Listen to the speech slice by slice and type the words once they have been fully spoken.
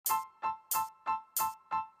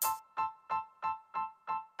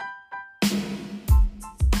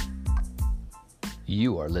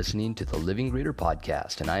You are listening to the Living Greater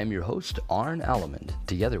podcast, and I am your host, Arn Allemond.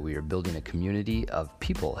 Together, we are building a community of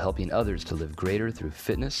people helping others to live greater through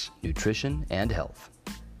fitness, nutrition, and health.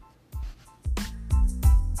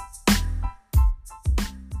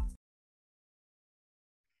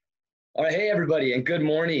 All right, hey everybody, and good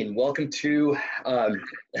morning. Welcome to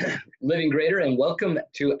Living Greater, and welcome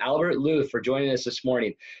to Albert Luth for joining us this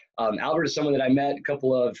morning. Albert is someone that I met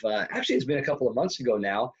actually it's been a couple of months ago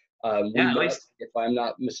now. We met, if I'm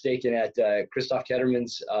not mistaken, at Christoph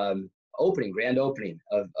Ketterman's grand opening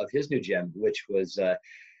of his new gym, which was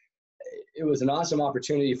it was an awesome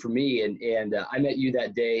opportunity for me. And I met you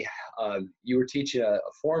that day. You were teaching a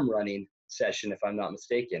form running session, if I'm not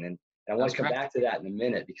mistaken, and I want to come back to that in a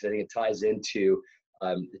minute because I think it ties into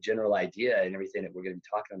the general idea and everything that we're going to be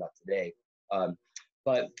talking about today.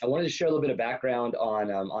 But I wanted to share a little bit of background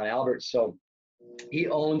on Albert. So he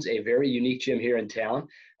owns a very unique gym here in town,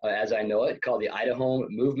 as I know it, called the Idaho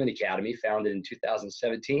Movement Academy, founded in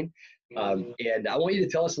 2017. And I want you to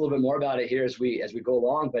tell us a little bit more about it here as we go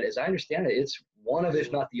along. But as I understand it, it's one of,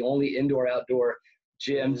 if not the only indoor-outdoor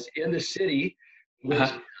gyms in the city, which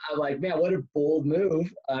I'm like, man, what a bold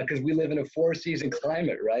move, because we live in a four-season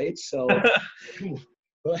climate, right? So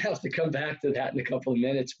we'll have to come back to that in a couple of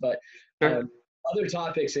minutes. But other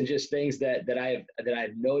topics and just things that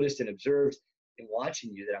I've noticed and observed in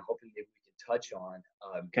watching you that I'm hoping maybe we can touch on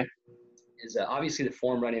is obviously the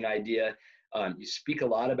form running idea. You speak a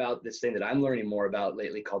lot about this thing that I'm learning more about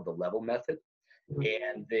lately called the level method.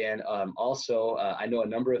 And then also, I know a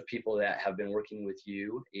number of people that have been working with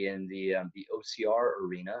you in the OCR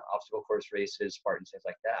arena, obstacle course races, Spartans, things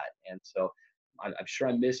like that. And so I'm sure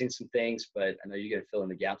I'm missing some things, but I know you're going to fill in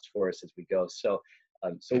the gaps for us as we go. So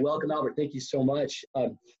welcome, Albert. Thank you so much.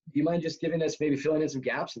 Do you mind just filling in some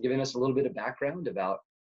gaps and giving us a little bit of background about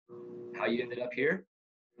how you ended up here?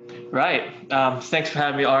 Right. Thanks for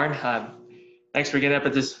having me, Arn. Thanks for getting up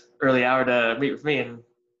at this early hour to meet with me and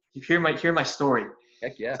hear my story.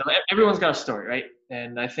 Heck yeah. So everyone's got a story, right?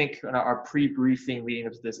 And I think in our pre-briefing leading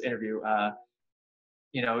up to this interview,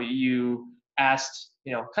 you asked,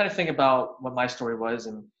 kind of think about what my story was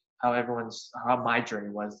and how my journey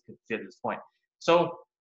was to get to this point. So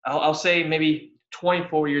I'll say maybe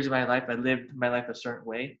 24 years of my life, I lived my life a certain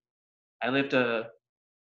way. I lived a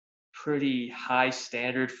pretty high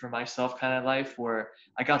standard for myself kind of life where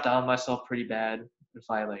I got down on myself pretty bad if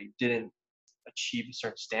I didn't achieve a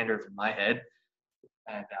certain standard in my head.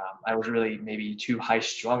 And I was really maybe too high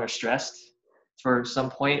strung or stressed for some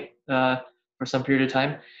point, for some period of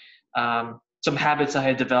time. Some habits I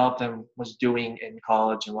had developed and was doing in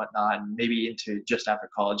college and whatnot, and maybe into just after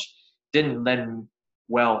college, didn't lend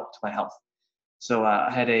well to my health. So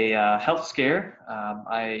I had a health scare.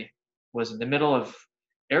 I was in the middle of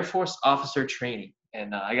Air Force officer training,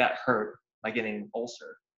 and I got hurt by getting an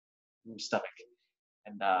ulcer in my stomach.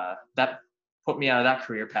 And that put me out of that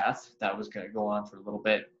career path that was going to go on for a little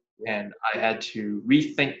bit. And I had to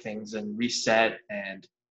rethink things and reset and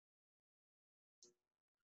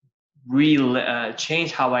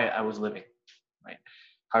change how I was living, right?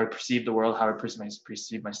 How I perceived the world, how I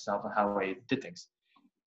perceived myself, and how I did things.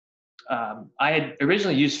 I had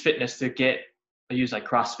originally used fitness I used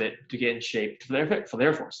CrossFit to get in shape for the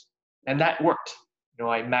Air Force. And that worked.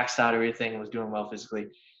 I maxed out everything and was doing well physically.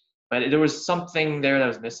 But there was something there that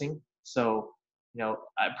was missing. So,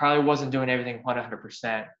 I probably wasn't doing everything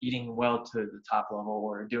 100%, eating well to the top level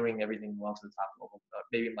or doing everything well to the top level. But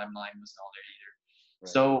maybe my mind wasn't all there either. Right.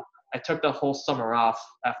 So I took the whole summer off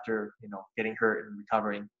after, getting hurt and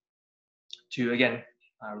recovering to, again,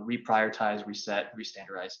 reprioritize, reset,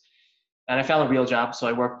 restandardize. And I found a real job. So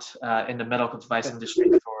I worked in the medical device industry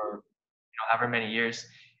for, however many years.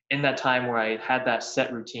 In that time where I had that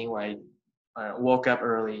set routine where I woke up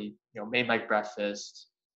early, made my breakfast,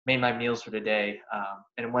 made my meals for the day,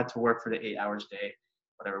 and went to work for the 8 hours a day,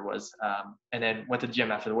 whatever it was, and then went to the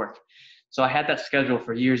gym after the work. So I had that schedule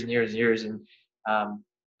for years and years and years. And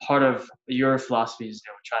part of your philosophy is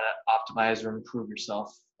trying to optimize or improve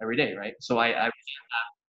yourself every day, right? So I was in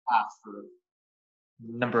that path for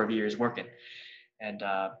a number of years working. And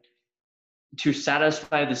to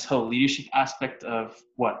satisfy this whole leadership aspect of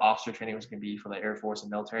what officer training was going to be for the Air Force and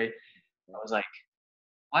military, I was like,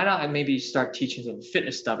 why not I maybe start teaching some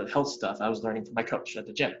fitness stuff and health stuff I was learning from my coach at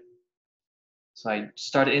the gym. So I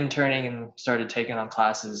started interning and started taking on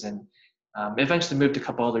classes and eventually moved to a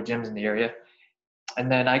couple other gyms in the area. And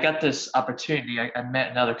then I got this opportunity. I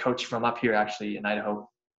met another coach from up here actually in Idaho.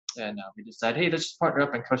 And we decided, hey, let's just partner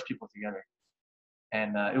up and coach people together.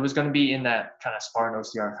 And it was going to be in that kind of Spartan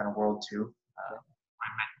OCR kind of world too.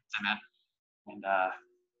 I met. And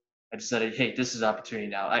I decided, hey, this is an opportunity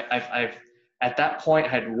now. at that point, I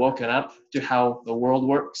had woken up to how the world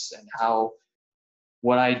works and how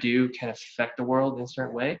what I do can affect the world in a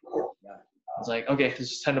certain way. I was like, okay,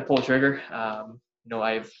 this is time to pull the trigger.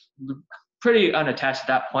 I've pretty unattached at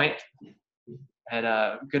that point. I had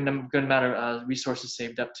a good amount of resources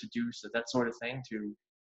saved up to do so that sort of thing, to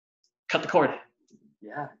cut the cord.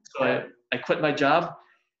 Yeah. So I quit my job,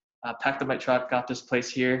 packed up my truck, got this place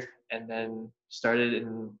here, and then started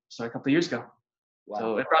a couple of years ago. Wow.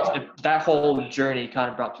 So that whole journey kind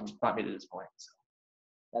of brought me to this point. So.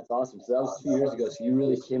 That's awesome. So that was 2 years ago. So you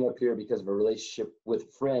really came up here because of a relationship with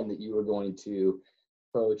a friend that you were going to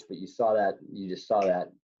coach, but you just saw that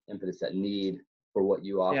impetus, that need for what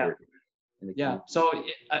you offered. Yeah. So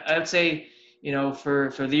I'd say,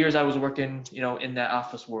 for the years I was working, in that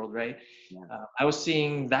office world, right? Yeah. I was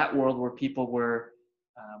seeing that world where people were,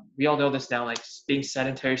 we all know this now, like being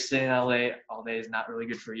sedentary, sitting in LA all day is not really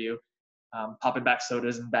good for you. Popping back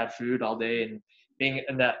sodas and bad food all day and being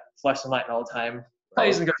in that flesh and light all the time probably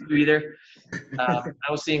isn't good for you either. I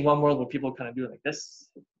was seeing one world where people kind of do it like this,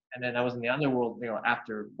 and then I was in the other world,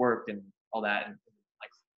 after work and all that, and like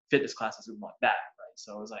fitness classes and like that, right?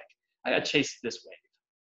 So it was like I chased this wave.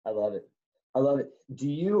 I love it. Do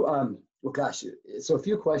you well, gosh, so a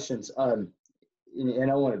few questions. And I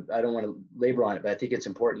don't want to labor on it, but I think it's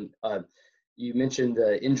important. You mentioned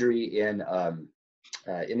the injury in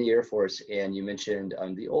the Air Force, and you mentioned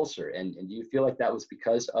the ulcer. And do you feel like that was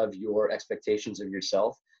because of your expectations of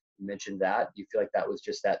yourself? You mentioned that. Do you feel like that was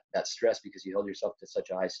just that stress because you held yourself to such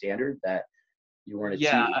a high standard that you weren't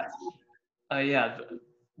achieving? Yeah,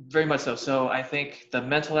 very much so. So I think the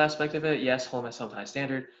mental aspect of it, yes, hold myself to high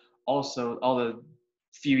standard. Also, all the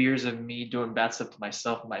few years of me doing bad stuff to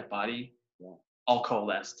myself and my body, all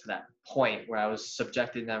coalesced to that point where I was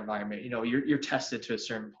subjected in that environment. You're tested to a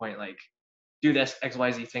certain point, like do this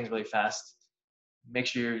XYZ things really fast, make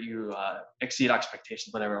sure you exceed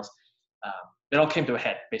expectations, whatever else. It all came to a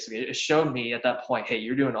head, basically. It showed me at that point, hey,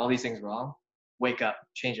 you're doing all these things wrong. Wake up,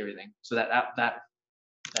 change everything. So that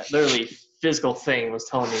literally physical thing was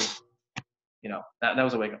telling me, that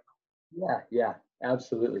was a wake up. Yeah,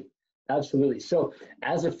 absolutely. So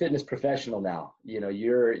as a fitness professional now,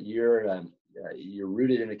 you're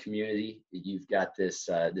rooted in a community. You've got this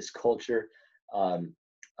culture.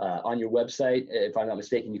 On your website, if I'm not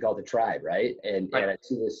mistaken, you call it the Tribe, right? And I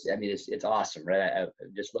see this. I mean, it's awesome, right? I'm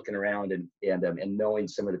just looking around and knowing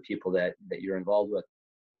some of the people that you're involved with.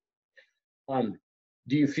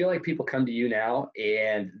 Do you feel like people come to you now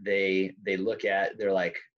and they're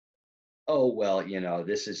like, oh, well,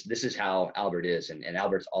 this is how Albert is, and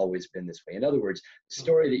Albert's always been this way. In other words, the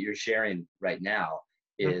story that you're sharing right now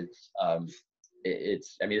is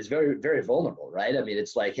it's very, very vulnerable, right? I mean,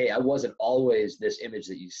 it's like, hey, I wasn't always this image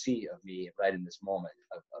that you see of me right in this moment.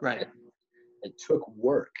 Right. It took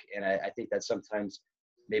work, and I think that sometimes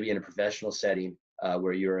maybe in a professional setting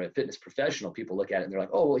where you're a fitness professional, people look at it and they're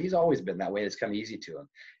like, oh, well, he's always been that way. It's come easy to him.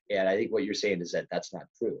 And I think what you're saying is that that's not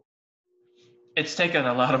true. It's taken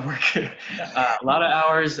a lot of work, a lot of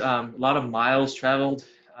hours, a lot of miles traveled,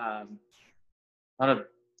 a lot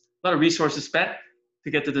of resources spent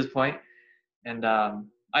to get to this point. And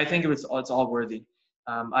I think it's all worthy.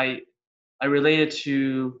 I relate it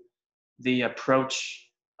to the approach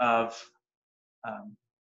of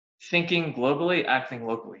thinking globally, acting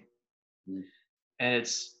locally. Mm. And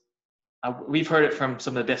we've heard it from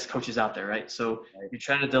some of the best coaches out there, right? So you're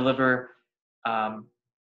trying to deliver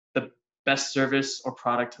the best service or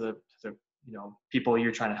product to the people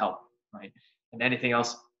you're trying to help, right? And anything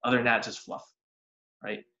else other than that, just fluff,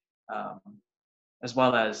 right? As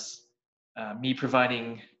well as me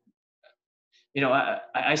providing,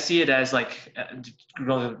 I see it as like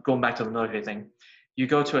going back to the military thing. You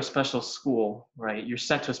go to a special school, right? You're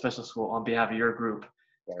sent to a special school on behalf of your group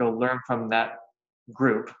to go learn from that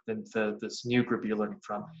group, this new group you're learning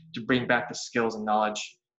from, to bring back the skills and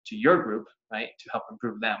knowledge to your group, right? To help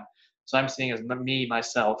improve them. So I'm seeing as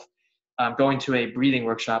myself, going to a breathing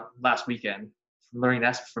workshop last weekend, learning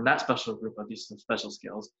from that special group of these special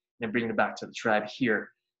skills, and then bringing it back to the Tribe here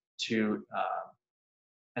to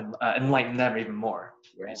enlighten them even more.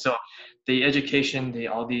 Right? So the education,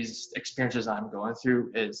 all these experiences I'm going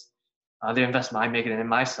through is the investment I'm making in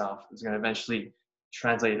myself is going to eventually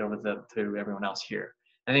translate over to everyone else here.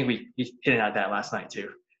 I think we hit at that last night too.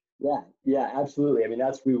 Yeah, absolutely. I mean,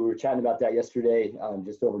 we were chatting about that yesterday,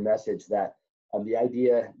 just over message, that the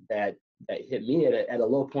idea that hit me at a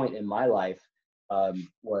low point in my life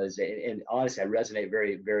was, and honestly, I resonate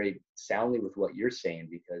very, very soundly with what you're saying,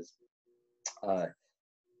 because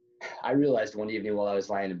I realized one evening while I was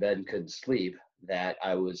lying in bed and couldn't sleep that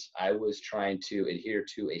I was trying to adhere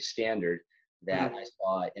to a standard that I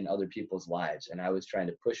saw in other people's lives. And I was trying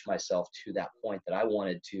to push myself to that point that I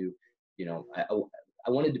wanted to, you know, I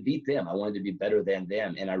wanted to beat them. I wanted to be better than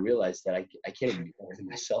them. And I realized that I can't even be better than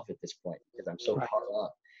myself at this point because I'm so Right. caught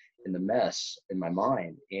up in the mess in my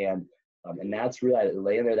mind. And that's really,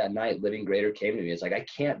 laying there that night, Living Greater came to me. It's like, I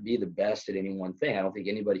can't be the best at any one thing. I don't think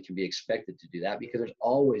anybody can be expected to do that because there's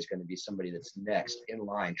always going to be somebody that's next in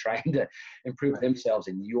line trying to improve themselves,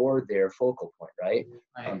 and you're their focal point, right?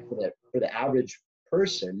 Right. For the average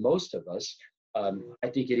person, most of us, I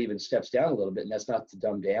think it even steps down a little bit, and that's not to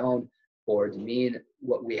dumb down or demean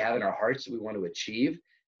what we have in our hearts that we want to achieve,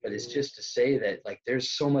 but it's just to say that, like,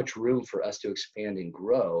 there's so much room for us to expand and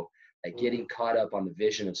grow. Like, getting caught up on the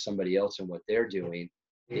vision of somebody else and what they're doing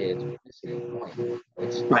is missing the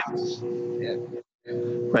point. Right. Yeah.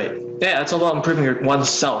 Right. Yeah, it's all about improving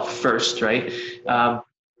oneself first, right?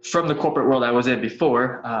 From the corporate world I was in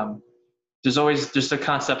before, there's always just a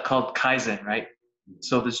concept called Kaizen, right?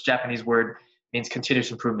 So this Japanese word means continuous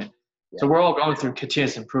improvement. So we're all going through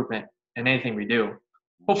continuous improvement in anything we do.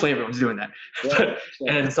 Hopefully everyone's doing that. Yeah.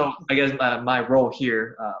 And so I guess my role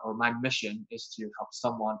here, or my mission, is to help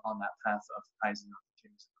someone on that path of Kaizen.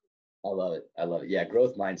 I love it. I love it. Yeah,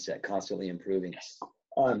 growth mindset, constantly improving.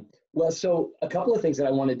 Well, so a couple of things that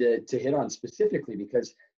I wanted to hit on specifically,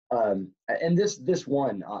 because, and this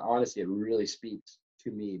one, honestly, it really speaks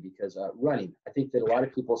to me because running, I think that a lot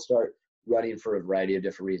of people start running for a variety of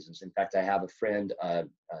different reasons. In fact, I have a friend,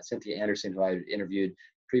 Cynthia Anderson, who I interviewed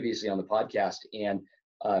previously on the podcast, and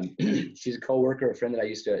she's a coworker, a friend that I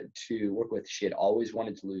used to work with. She had always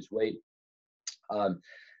wanted to lose weight.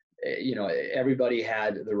 You know, everybody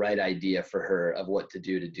had the right idea for her of what to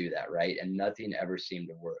do that, right? And nothing ever seemed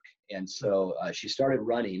to work. And so she started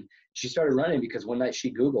running. She started running because one night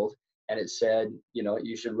she Googled and it said, you know,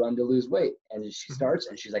 you should run to lose weight. And she starts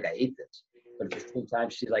and she's like, I hate this. But at the same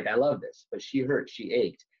time, she's like, I love this. But she hurt, she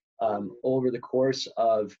ached. Over the course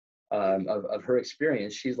of her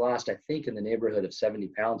experience, she's lost, I think, in the neighborhood of 70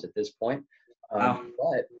 pounds at this point. Wow.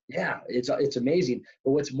 But yeah, it's amazing.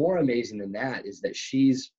 But what's more amazing than that is that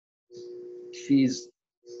she's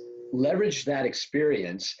leveraged that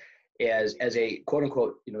experience as a quote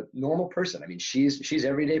unquote, you know, normal person. I mean, she's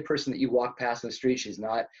everyday person that you walk past in the street. She's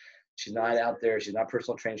not out there. She's not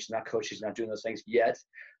personal trained. She's not coach. She's not doing those things yet.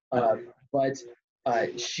 But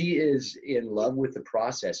she is in love with the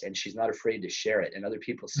process, and she's not afraid to share it. And other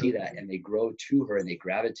people see that, and they grow to her, and they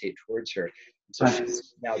gravitate towards her. So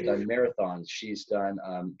she's now done marathons. She's done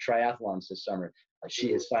triathlons this summer.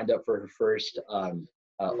 She has signed up for her first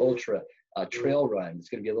ultra trail run. It's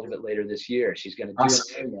going to be a little bit later this year. She's going to do an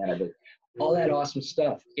Ironman, but all that awesome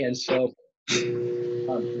stuff. And so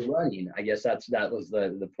running, I guess that was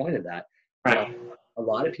the point of that. Right. A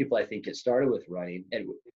lot of people, I think, get started with running and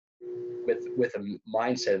with a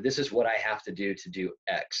mindset of, this is what I have to do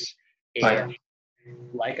X. And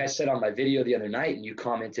like I said on my video the other night, and you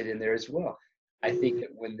commented in there as well, I think that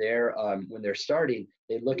when they're starting,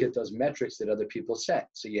 they look at those metrics that other people set.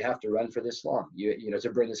 So you have to run for this long, you know, to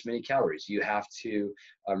burn this many calories. You have to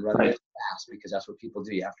run this fast because that's what people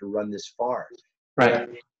do. You have to run this far. Right.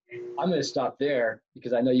 And I'm going to stop there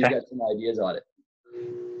because I know you've got some ideas on it.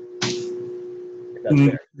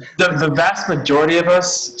 The vast majority of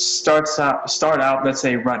us start out, let's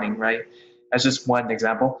say, running, right? As just one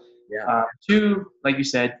example. Yeah. To, like you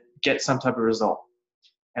said, get some type of result.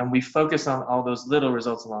 And we focus on all those little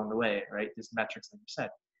results along the way, right? These metrics that you said.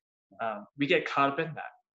 We get caught up in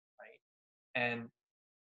that, right? And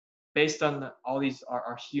based on all these,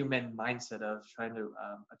 our human mindset of trying to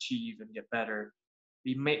achieve and get better,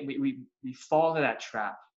 we fall into that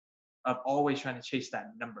trap of always trying to chase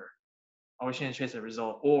that number, always trying to chase a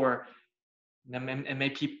result, or and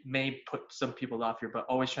may put some people off here, but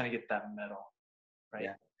always trying to get that medal, right?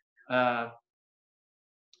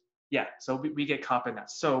 Yeah. So we get caught in that.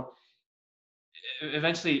 So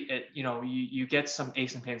eventually, you get some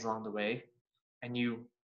aches and pains along the way, and you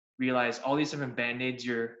realize all these different band-aids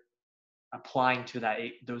you're applying to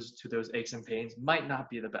those aches and pains might not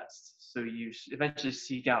be the best. So you eventually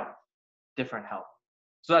seek out different help.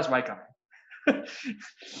 So that's where I come in.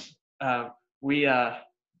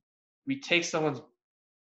 We change someone's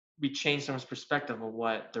perspective of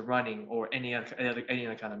what the running or any other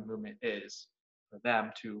kind of movement is for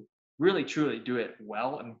them to really truly do it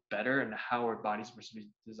well and better, and how our body's supposed to be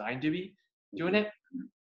designed to be doing it.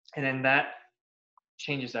 And then that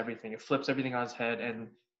changes everything. It flips everything on its head, and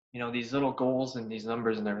these little goals and these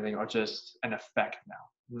numbers and everything are just an effect now,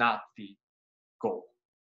 not the goal.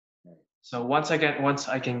 So once I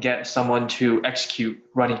can get someone to execute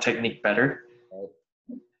running technique better,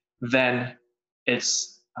 then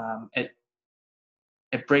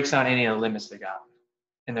it breaks down any of the limits they got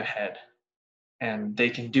in their head, and they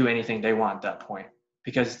can do anything they want at that point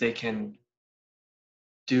because they can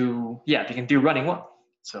do running well.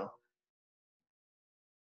 So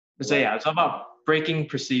yeah, it's all about breaking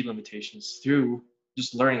perceived limitations through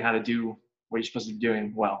just learning how to do what you're supposed to be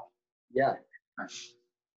doing well. Yeah,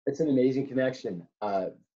 it's an amazing connection.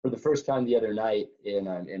 For the first time the other night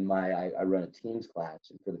I run a teams class,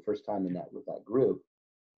 and for the first time with that group,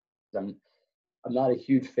 I'm not a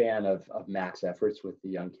huge fan of max efforts with the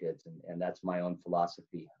young kids, and that's my own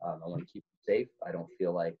philosophy. I want to keep them safe. I don't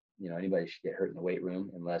feel like anybody should get hurt in the weight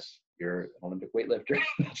room unless you're an Olympic weightlifter.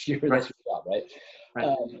 that's your job, right?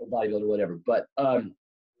 Or bodybuilder, whatever. But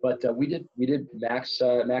we did max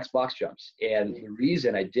box jumps, and the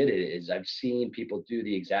reason I did it is I've seen people do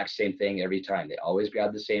the exact same thing every time. They always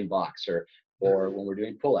grab the same box, or when we're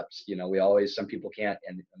doing pull-ups, some people can't,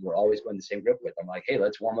 and we're always going the same grip width. I'm like, hey,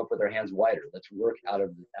 let's warm up with our hands wider. Let's work out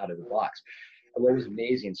of the box. And what was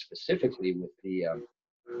amazing specifically with the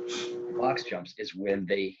box jumps is when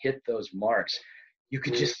they hit those marks, you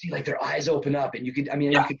could just see like their eyes open up, and you could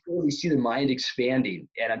totally see the mind expanding.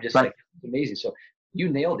 And I'm just like, it's amazing. So you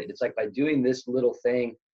nailed it. It's like by doing this little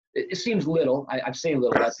thing, it seems little. I'm saying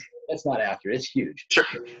little. That's not accurate. It's huge. Sure.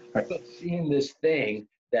 But seeing this thing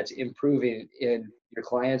that's improving in your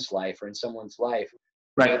client's life or in someone's life,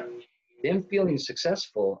 them feeling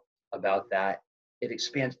successful about that, it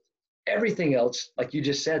expands everything else, like you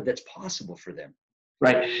just said, that's possible for them.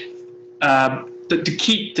 Right.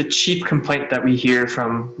 The chief complaint that we hear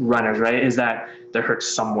from runners, right, is that they're hurt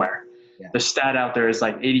somewhere. Yeah. The stat out there is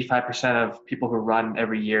like 85% of people who run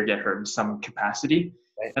every year get hurt in some capacity.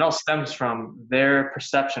 Right. It all stems from their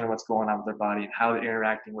perception of what's going on with their body and how they're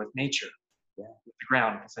interacting with nature. With the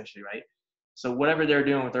ground, essentially, right? So whatever they're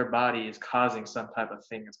doing with their body is causing some type of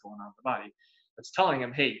thing that's going on with the body. It's telling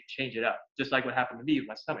them, hey, change it up. Just like what happened to me with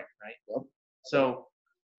my stomach, right? Yep. So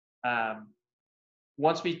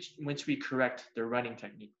once we correct their running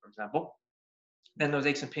technique, for example, then those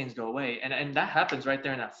aches and pains go away. And that happens right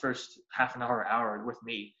there in that first half an hour with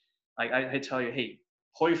me. Like I tell you, hey,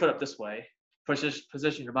 pull your foot up this way,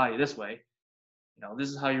 position your body this way. This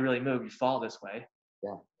is how you really move. You fall this way.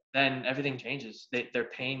 Yeah. Then everything changes. Their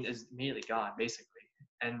pain is immediately gone, basically,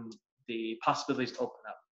 and the possibilities open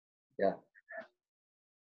up. Yeah.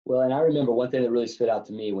 Well, and I remember one thing that really stood out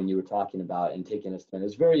to me when you were talking about and taking us through. It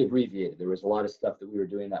was very abbreviated. There was a lot of stuff that we were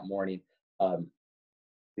doing that morning.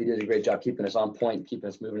 We did a great job keeping us on point, keeping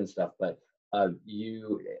us moving and stuff. But I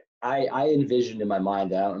envisioned in my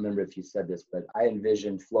mind, I don't remember if you said this, but I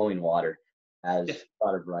envisioned flowing water as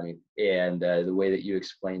part of running, and the way that you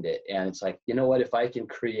explained it. And it's like, you know what, if I can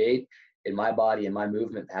create in my body and my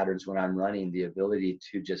movement patterns when I'm running the ability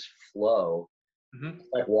to just flow,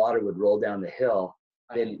 like water would roll down the hill,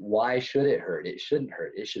 then why should it hurt? It shouldn't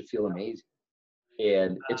hurt. It should feel amazing.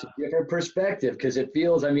 And it's a different perspective, because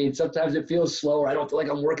sometimes it feels slower. I don't feel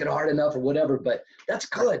like I'm working hard enough or whatever, but that's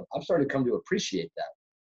good. I'm starting to come to appreciate that.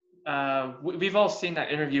 We've all seen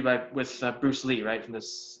that interview with Bruce Lee, right, from the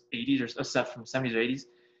 80s or stuff, from the 70s or 80s.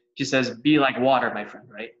 He says, "Be like water, my friend,"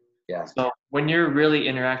 right? Yeah. So when you're really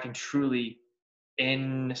interacting truly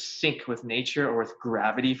in sync with nature or with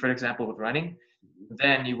gravity, for example, with running,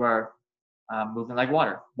 then you are moving like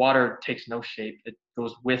water. Water takes no shape. It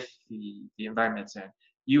goes with the environment it's in.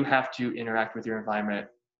 You have to interact with your environment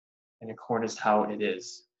in accordance how it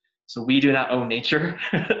is. So we do not own nature.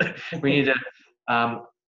 We need to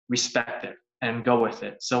respect it and go with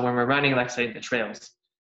it. So when we're running, like say the trails,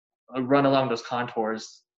 run along those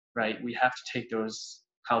contours, right? We have to take those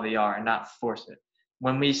how they are and not force it.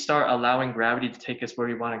 When we start allowing gravity to take us where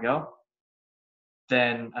we want to go,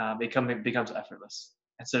 then it becomes effortless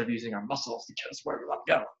instead of using our muscles to get us where we want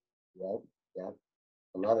to go. Yeah.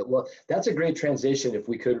 I love it. Well, that's a great transition. If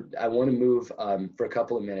we could, I want to move for a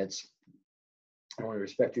couple of minutes. I want to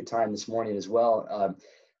respect your time this morning as well.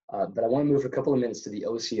 But I want to move for a couple of minutes to the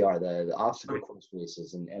OCR, the obstacle course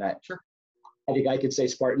races. And I think I could say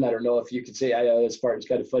Spartan. I don't know if you could say Spartan's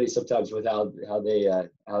kind of funny sometimes with how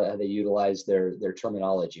they utilize their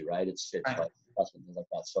terminology, right? It's like things like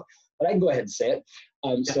that. So, but I can go ahead and say it.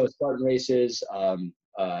 So Spartan races, the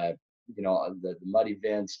mud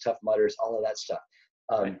events, Tough Mudders, all of that stuff.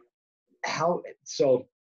 So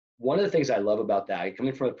one of the things I love about that,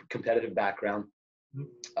 coming from a competitive background,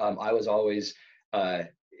 I was always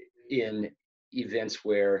in events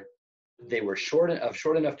where they were short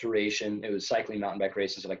enough duration. It was cycling, mountain bike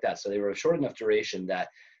races, like that. So they were of short enough duration that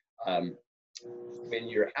when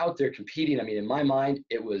you're out there competing, I mean, in my mind,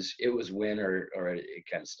 it was win or it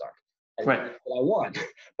kind of stunk. But I won.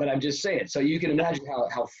 But I'm just saying. So you can imagine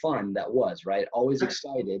how fun that was, right? Always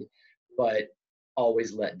excited, but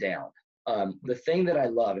always let down. The thing that I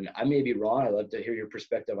love, and I may be wrong, I'd love to hear your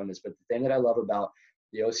perspective on this, but the thing that I love about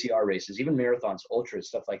the OCR races, even marathons, ultras,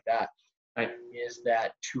 stuff like that, Right. is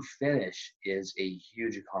that to finish is a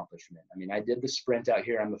huge accomplishment. I mean, I did the sprint out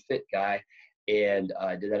here. I'm a fit guy, and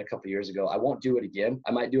I did that a couple years ago. I won't do it again.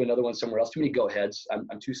 I might do another one somewhere else. Too many go-aheads. I'm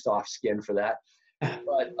too soft-skinned for that.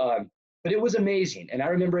 But it was amazing. And I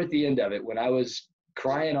remember at the end of it, when I was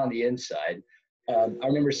crying on the inside, I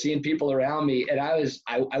remember seeing people around me, and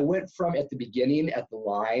I went from at the beginning at the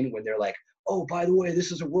line when they're like, oh, by the way,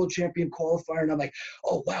 this is a world champion qualifier. And I'm like,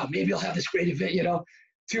 oh, wow, maybe I'll have this great event,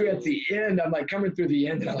 to at the end, I'm like coming through the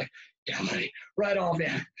end, and I'm like, yeah, buddy, right on,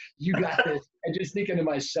 man. You got this. And just thinking to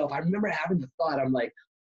myself, I remember having the thought, I'm like,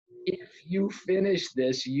 if you finish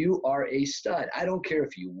this, you are a stud. I don't care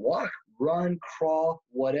if you walk, run, crawl,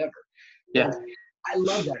 whatever. Yeah. And I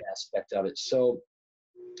love that aspect of it. So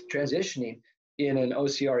transitioning in an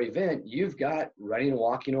OCR event, you've got running and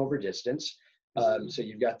walking over distance. So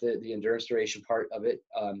you've got the endurance duration part of it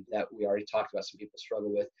that we already talked about, some people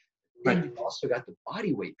struggle with. Then Right. you've also got the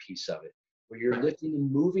body weight piece of it, where you're lifting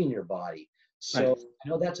and moving your body. So Right. I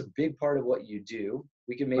know that's a big part of what you do.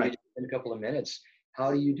 We can maybe Right. in a couple of minutes.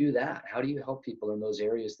 How do you do that? How do you help people in those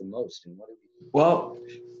areas the most? And what do we do? Well,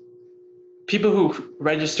 people who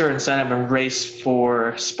register and sign up and race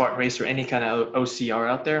for Spartan Race or any kind of OCR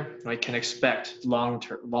out there, right, can expect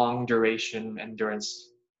long duration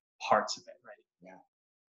endurance parts of it, right? Yeah.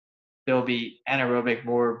 There'll be anaerobic,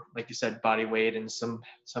 more like you said, body weight and some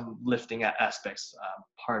lifting aspects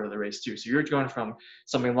part of the race too. So you're going from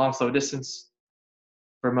something long, slow distance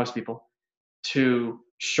for most people to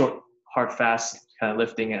short, hard, fast kind of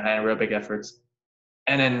lifting and anaerobic efforts,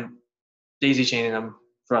 and then daisy chaining them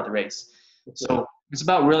throughout the race. So it's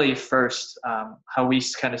about really first how we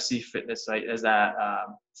kind of see fitness, right, as that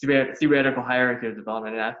theoretical hierarchy of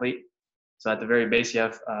development in an athlete. So at the very base, you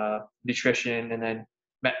have nutrition, and then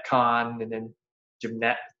metcon, and then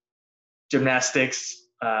gymnastics,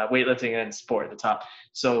 weightlifting, and sport at the top.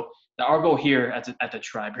 So our goal here at the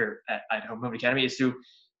tribe here at Idaho Movement Academy is to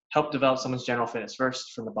help develop someone's general fitness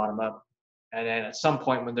first from the bottom up. And then at some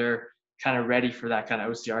point when they're kind of ready for that kind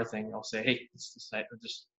of OCR thing, I'll say, hey, just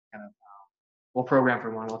kind of, we'll program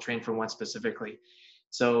for one, we'll train for one specifically.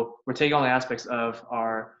 So we're taking all the aspects of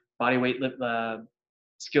our body weight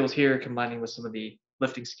skills here, combining with some of the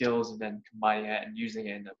lifting skills, and then combining it and using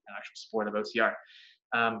it in an actual sport of OCR.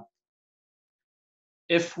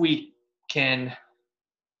 If we can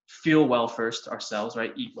feel well first ourselves,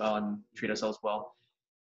 right, eat well and treat ourselves well,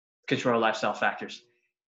 control our lifestyle factors,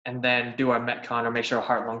 and then do our metcon or make sure our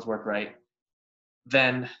heart lungs work right,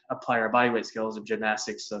 then apply our body weight skills of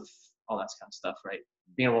gymnastics, of all that kind of stuff, right?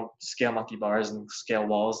 Being able to scale monkey bars and scale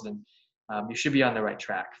walls, then you should be on the right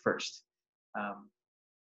track first.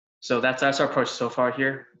 So that's our approach so far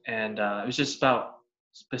here, and it was just about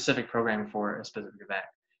specific programming for a specific event.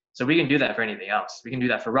 So we can do that for anything else. We can do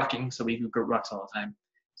that for rucking, so we do rucks all the time,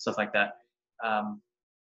 stuff like that.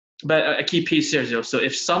 But a key piece here is, so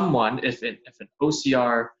if an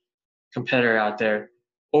OCR competitor out there,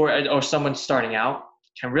 or someone starting out,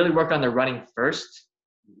 can really work on their running first,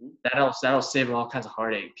 that'll save them all kinds of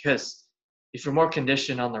heartache. Because if you're more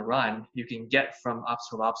conditioned on the run, you can get from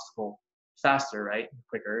obstacle to obstacle faster, right,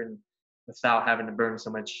 quicker, and without having to burn so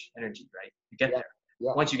much energy, right? You get there.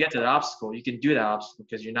 Yeah. Once you get to the obstacle, you can do that obstacle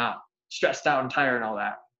because you're not stressed out and tired and all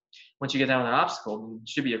that. Once you get down on the obstacle, it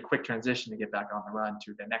should be a quick transition to get back on the run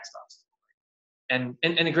to the next obstacle. And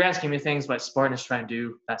in the grand scheme of things, what Spartan is trying to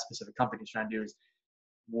do, that specific company is trying to do, is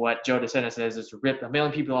what Joe DeSena says, is to rip 1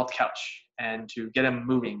 million people off the couch and to get them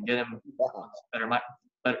moving, get them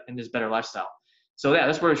in this better lifestyle. So yeah,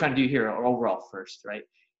 that's what we're trying to do here overall first, right?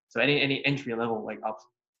 So any entry level like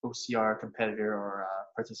OCR competitor or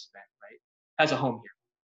participant, right, has a home here.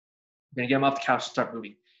 We're gonna get them off the couch, start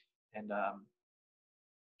moving, and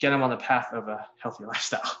get them on the path of a healthier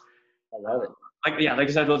lifestyle. I love it. Like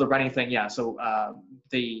I said with the running thing, yeah. So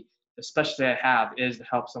the specialty I have is to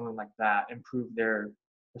help someone like that improve their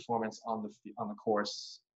performance on the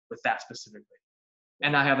course with that specifically.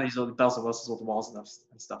 And I have these little bells and whistles with the walls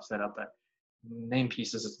and stuff set up, but main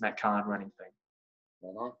piece is this metcon running thing.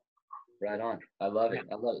 Right on. Right on. I love it.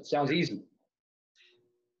 I love it. Sounds easy.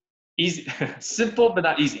 Easy, simple but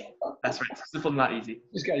not easy. That's right. Simple but not easy.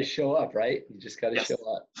 You just got to show up, right? You just got to show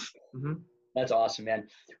up. Mm-hmm. That's awesome, man.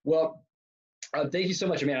 Well, thank you so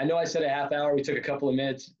much, man. I know I said a half hour. We took a couple of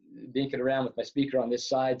minutes dinking around with my speaker on this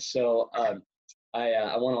side. So I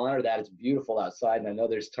want to honor that. It's beautiful outside, and I know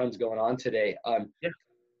there's tons going on today.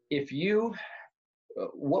 If you,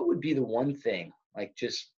 what would be the one thing, like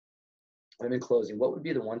just, I'm in closing, what would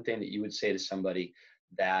be the one thing that you would say to somebody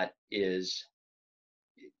that is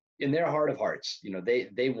in their heart of hearts,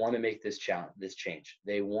 they want to make this change.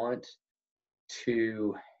 They want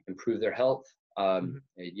to improve their health.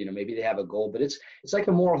 Maybe they have a goal, but it's like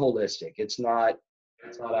a more holistic. It's not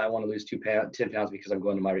I want to lose 10 pounds because I'm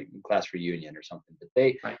going to my class reunion or something. But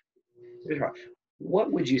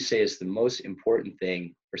what would you say is the most important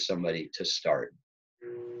thing for somebody to start?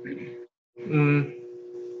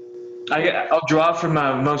 I'll draw from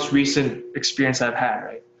my most recent experience I've had,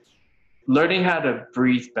 right? Learning how to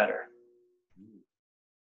breathe better.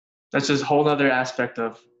 That's just a whole other aspect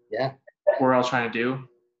of what we're all trying to do.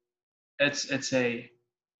 It's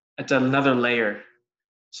another layer.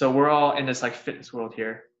 So we're all in this like fitness world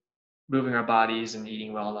here, moving our bodies and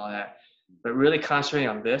eating well and all that. But really concentrating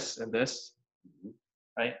on this and this,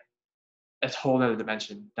 right? It's a whole other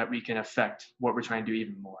dimension that we can affect what we're trying to do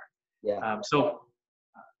even more. Yeah. So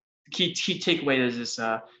key takeaway is this: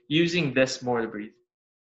 using this more to breathe,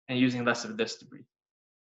 and using less of this to breathe.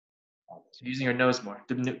 So using your nose more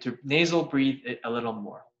to nasal breathe it a little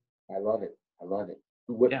more. I love it.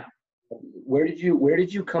 Where did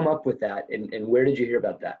you come up with that, and where did you hear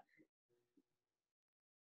about that?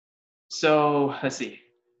 So let's see.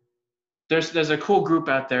 There's a cool group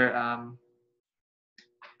out there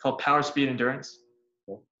called Power Speed Endurance.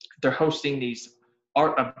 They're hosting these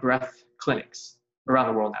Art of Breath clinics around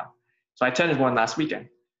the world now. So I attended one last weekend,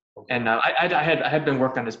 and I had been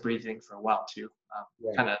working on this breathing for a while too,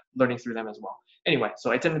 kind of learning through them as well. Anyway,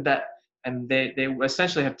 so I attended that, and they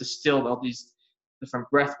essentially have distilled all these different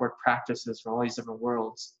breathwork practices from all these different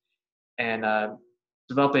worlds, and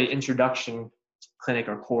develop an introduction clinic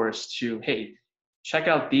or course to, hey, check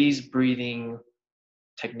out these breathing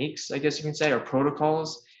techniques, I guess you can say, or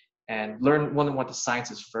protocols, and learn what the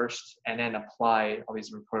science is first, and then apply all these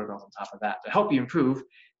different protocols on top of that to help you improve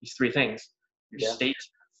these three things: your state,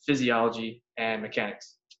 physiology, and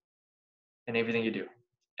mechanics, and everything you do.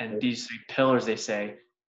 And these three pillars, they say,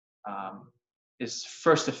 is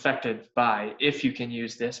first affected by, if you can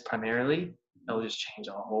use this primarily, it'll just change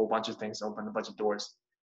a whole bunch of things, open a bunch of doors.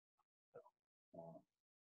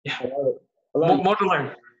 Yeah. More to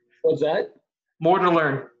learn. What's that? More to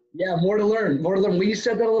learn. Yeah, more to learn. Well, you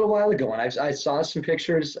said that a little while ago, and I saw some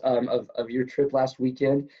pictures of your trip last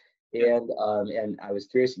weekend, and I was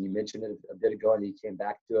curious, and you mentioned it a bit ago, and you came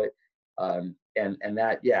back to it, and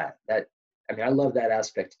that I mean, I love that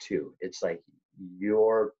aspect too. It's like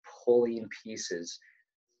you're pulling pieces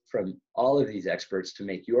from all of these experts to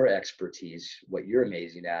make your expertise, what you're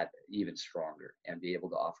amazing at, even stronger, and be able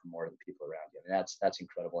to offer more to the people around you. And that's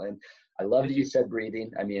incredible. And I love that you said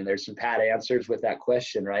breathing. I mean, there's some pat answers with that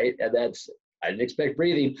question, right? And I didn't expect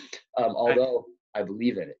breathing, although I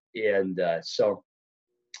believe in it. And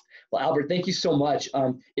well, Albert, thank you so much.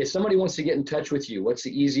 If somebody wants to get in touch with you, what's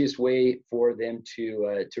the easiest way for them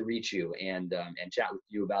to reach you and chat with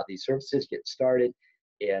you about these services, get started,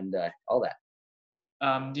 and all that?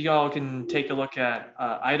 You all can take a look at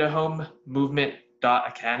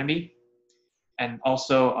idahomovement.academy, and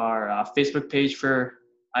also our Facebook page for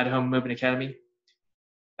Idaho Movement Academy,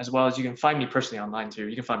 as well as you can find me personally online too.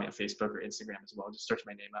 You can find me on Facebook or Instagram as well. Just search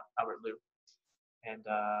my name up, Albert Liu. And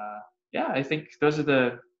I think those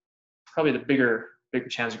are probably the bigger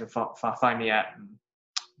channels you can find me at.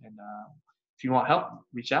 And if you want help,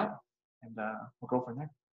 reach out, and we'll go from there.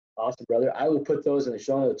 Awesome, brother. I will put those in the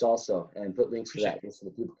show notes also, and put links for that so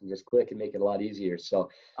that people can just click and make it a lot easier. So,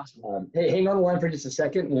 awesome. Hey, hang on the line for just a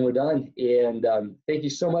second when we're done. And thank you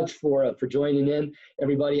so much for joining in,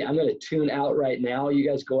 everybody. I'm going to tune out right now. You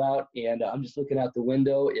guys go out, and I'm just looking out the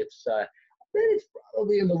window. It's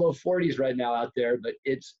probably in the low 40s right now out there, but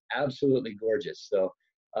it's absolutely gorgeous. So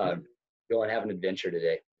go and have an adventure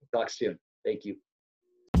today. Talk soon. Thank you.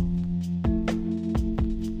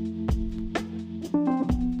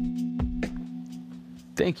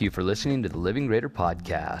 Thank you for listening to the Living Greater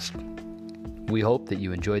podcast. We hope that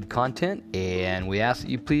you enjoyed the content, and we ask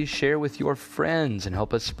that you please share with your friends and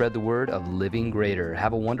help us spread the word of Living Greater.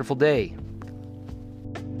 Have a wonderful day.